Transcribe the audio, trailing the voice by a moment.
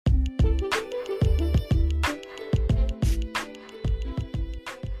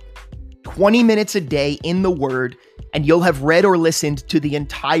20 minutes a day in the Word, and you'll have read or listened to the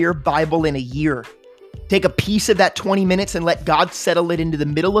entire Bible in a year. Take a piece of that 20 minutes and let God settle it into the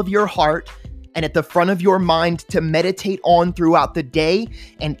middle of your heart and at the front of your mind to meditate on throughout the day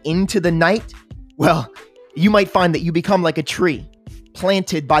and into the night. Well, you might find that you become like a tree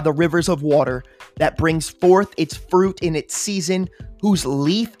planted by the rivers of water that brings forth its fruit in its season, whose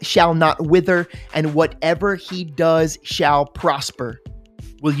leaf shall not wither, and whatever he does shall prosper.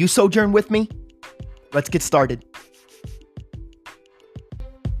 Will you sojourn with me? Let's get started.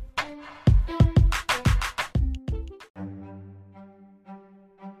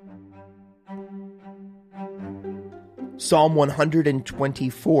 Psalm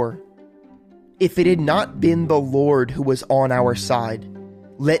 124. If it had not been the Lord who was on our side,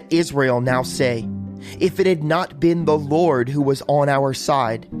 let Israel now say, if it had not been the Lord who was on our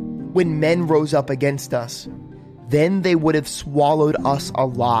side, when men rose up against us, then they would have swallowed us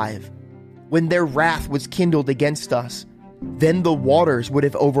alive. When their wrath was kindled against us, then the waters would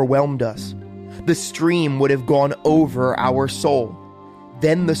have overwhelmed us. The stream would have gone over our soul.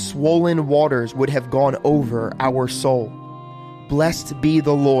 Then the swollen waters would have gone over our soul. Blessed be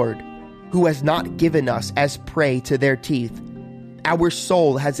the Lord, who has not given us as prey to their teeth. Our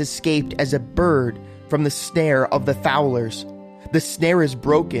soul has escaped as a bird from the snare of the fowlers. The snare is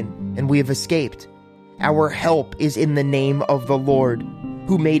broken, and we have escaped. Our help is in the name of the Lord,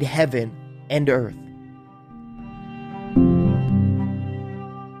 who made heaven and earth.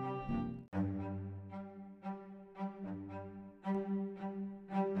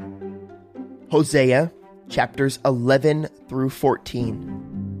 Hosea, chapters 11 through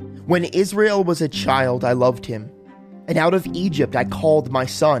 14. When Israel was a child, I loved him, and out of Egypt I called my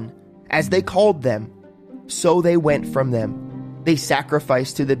son. As they called them, so they went from them. They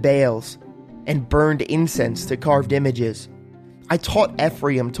sacrificed to the Baals and burned incense to carved images. I taught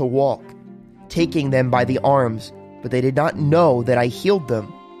Ephraim to walk, taking them by the arms, but they did not know that I healed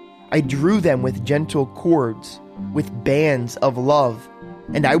them. I drew them with gentle cords, with bands of love,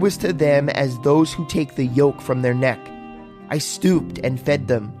 and I was to them as those who take the yoke from their neck. I stooped and fed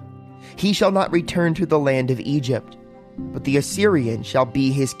them. He shall not return to the land of Egypt, but the Assyrian shall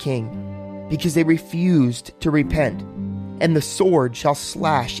be his king, because they refused to repent, and the sword shall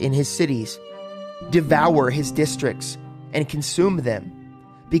slash in his cities, devour his districts, and consume them,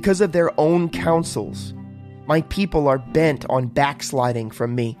 because of their own counsels. My people are bent on backsliding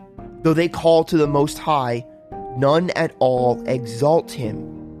from me. Though they call to the Most High, none at all exalt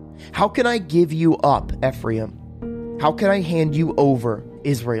him. How can I give you up, Ephraim? How can I hand you over,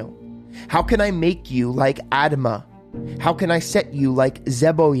 Israel? How can I make you like Admah? How can I set you like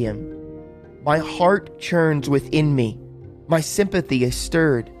Zeboim? My heart churns within me. My sympathy is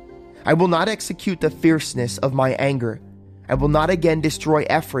stirred. I will not execute the fierceness of my anger. I will not again destroy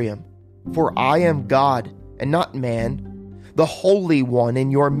Ephraim, for I am God and not man, the Holy One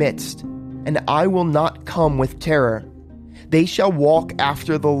in your midst, and I will not come with terror. They shall walk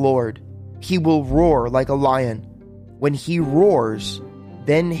after the Lord. He will roar like a lion. When he roars,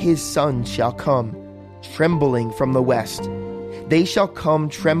 then his sons shall come, trembling from the west. They shall come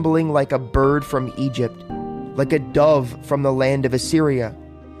trembling like a bird from Egypt, like a dove from the land of Assyria.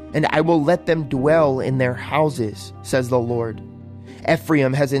 And I will let them dwell in their houses, says the Lord.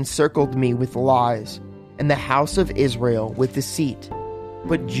 Ephraim has encircled me with lies, and the house of Israel with deceit.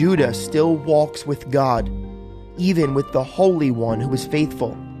 But Judah still walks with God, even with the Holy One who is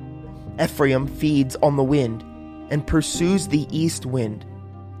faithful. Ephraim feeds on the wind and pursues the east wind.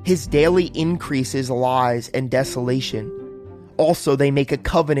 His daily increase is lies and desolation. Also they make a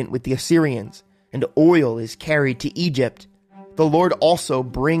covenant with the Assyrians, and oil is carried to Egypt. The Lord also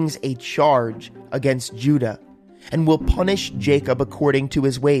brings a charge against Judah, and will punish Jacob according to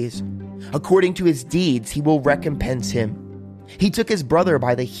his ways. According to his deeds he will recompense him. He took his brother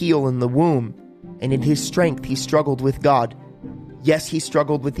by the heel in the womb, and in his strength he struggled with God. Yes, he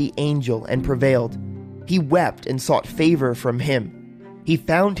struggled with the angel and prevailed. He wept and sought favor from him. He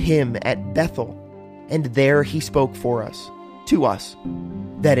found him at Bethel, and there he spoke for us, to us.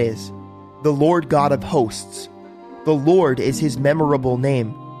 That is, the Lord God of hosts. The Lord is his memorable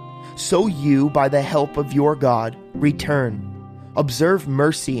name. So you, by the help of your God, return. Observe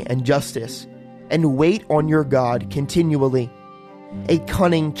mercy and justice, and wait on your God continually. A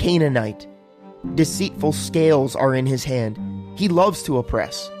cunning Canaanite. Deceitful scales are in his hand. He loves to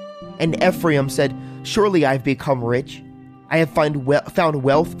oppress. And Ephraim said, surely I have become rich. I have found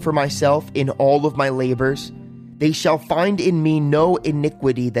wealth for myself in all of my labors. They shall find in me no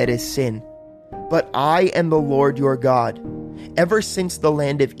iniquity that is sin. But I am the Lord your God. Ever since the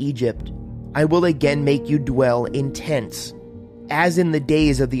land of Egypt, I will again make you dwell in tents. as in the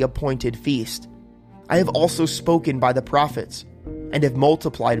days of the appointed feast. I have also spoken by the prophets, and have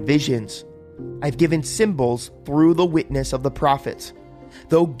multiplied visions. I have given symbols through the witness of the prophets.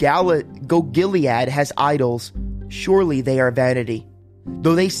 Though Gilead has idols, surely they are vanity.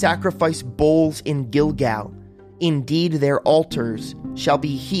 Though they sacrifice bulls in Gilgal, indeed their altars shall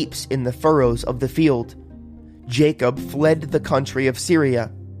be heaps in the furrows of the field. Jacob fled the country of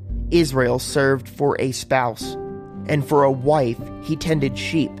Syria. Israel served for a spouse, and for a wife he tended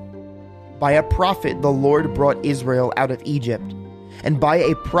sheep. By a prophet the Lord brought Israel out of Egypt, and by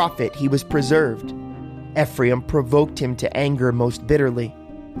a prophet he was preserved. Ephraim provoked him to anger most bitterly.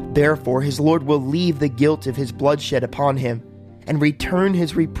 Therefore his Lord will leave the guilt of his bloodshed upon him, and return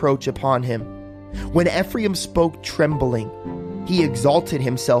his reproach upon him. When Ephraim spoke trembling, he exalted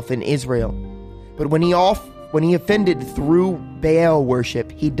himself in Israel. But when he offended through Baal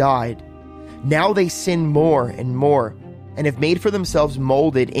worship, he died. Now they sin more and more, and have made for themselves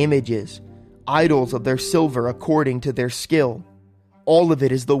molded images, idols of their silver according to their skill. All of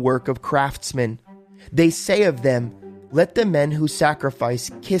it is the work of craftsmen. They say of them, let the men who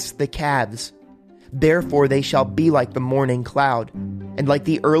sacrifice kiss the calves. Therefore they shall be like the morning cloud, and like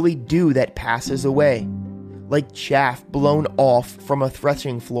the early dew that passes away, like chaff blown off from a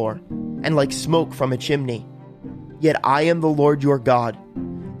threshing floor, and like smoke from a chimney. Yet I am the Lord your God,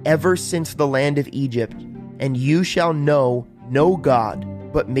 ever since the land of Egypt, and you shall know no God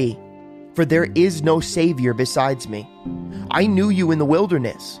but me, for there is no Savior besides me. I knew you in the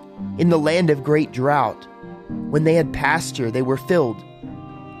wilderness, in the land of great drought. When they had pasture, they were filled.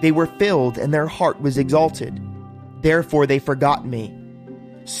 They were filled, and their heart was exalted. Therefore they forgot me.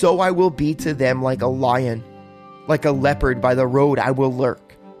 So I will be to them like a lion. Like a leopard by the road I will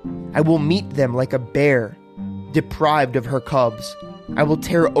lurk. I will meet them like a bear, deprived of her cubs. I will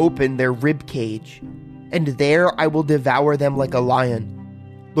tear open their rib cage, and there I will devour them like a lion.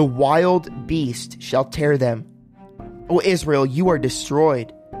 The wild beast shall tear them. O Israel, you are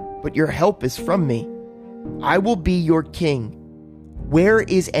destroyed, but your help is from me. I will be your king. Where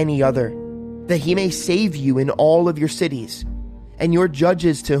is any other, that he may save you in all of your cities? And your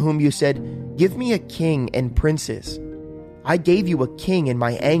judges to whom you said, give me a king and princes. I gave you a king in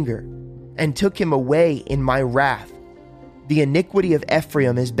my anger, and took him away in my wrath. The iniquity of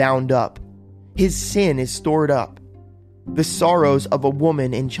Ephraim is bound up. His sin is stored up. The sorrows of a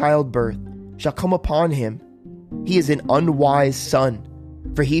woman in childbirth shall come upon him. He is an unwise son,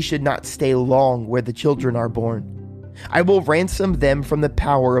 for he should not stay long where the children are born. I will ransom them from the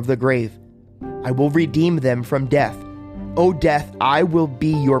power of the grave. I will redeem them from death. O death, I will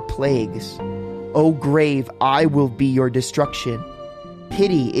be your plagues. O grave, I will be your destruction.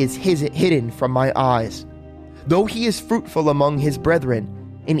 Pity is hidden from my eyes. Though he is fruitful among his brethren,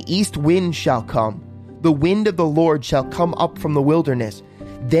 an east wind shall come. The wind of the Lord shall come up from the wilderness.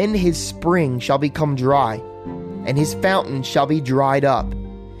 Then his spring shall become dry, and his fountain shall be dried up.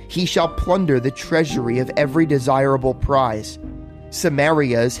 He shall plunder the treasury of every desirable prize.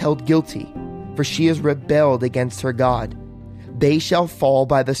 Samaria is held guilty, for she has rebelled against her God. They shall fall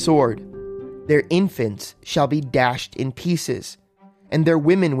by the sword. Their infants shall be dashed in pieces, and their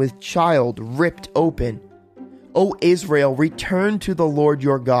women with child ripped open. O Israel, return to the Lord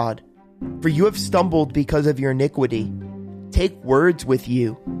your God, for you have stumbled because of your iniquity. Take words with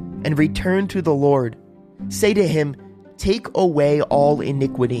you, and return to the Lord. Say to him, take away all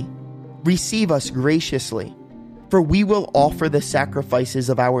iniquity. Receive us graciously, for we will offer the sacrifices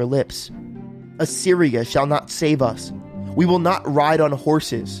of our lips. Assyria shall not save us. We will not ride on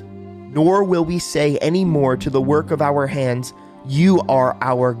horses, nor will we say any more to the work of our hands, you are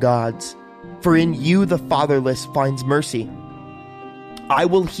our gods. For in you the fatherless finds mercy. I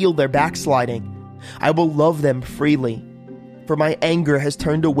will heal their backsliding. I will love them freely. For my anger has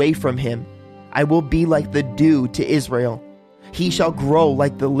turned away from him. I will be like the dew to Israel. He shall grow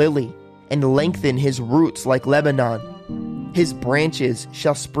like the lily, and lengthen his roots like Lebanon. His branches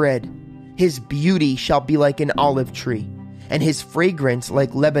shall spread. His beauty shall be like an olive tree, and his fragrance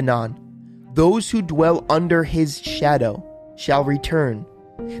like Lebanon. Those who dwell under his shadow shall return.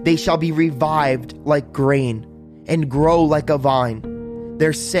 They shall be revived like grain, and grow like a vine.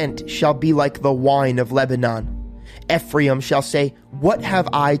 Their scent shall be like the wine of Lebanon. Ephraim shall say, what have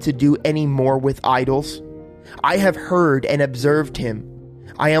I to do any more with idols? I have heard and observed him.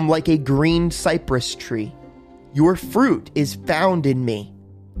 I am like a green cypress tree. Your fruit is found in me.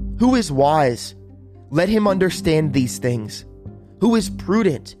 Who is wise? Let him understand these things. Who is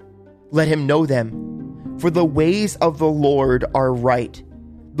prudent? Let him know them. For the ways of the Lord are right.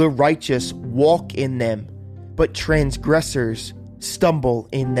 The righteous walk in them, but transgressors stumble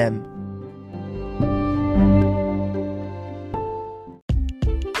in them.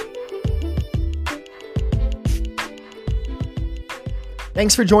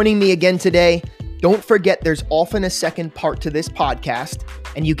 Thanks for joining me again today. Don't forget there's often a second part to this podcast,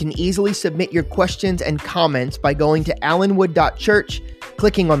 and you can easily submit your questions and comments by going to allenwood.church,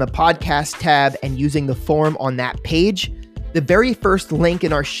 clicking on the podcast tab, and using the form on that page. The very first link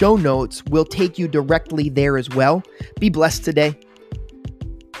in our show notes will take you directly there as well. Be blessed today.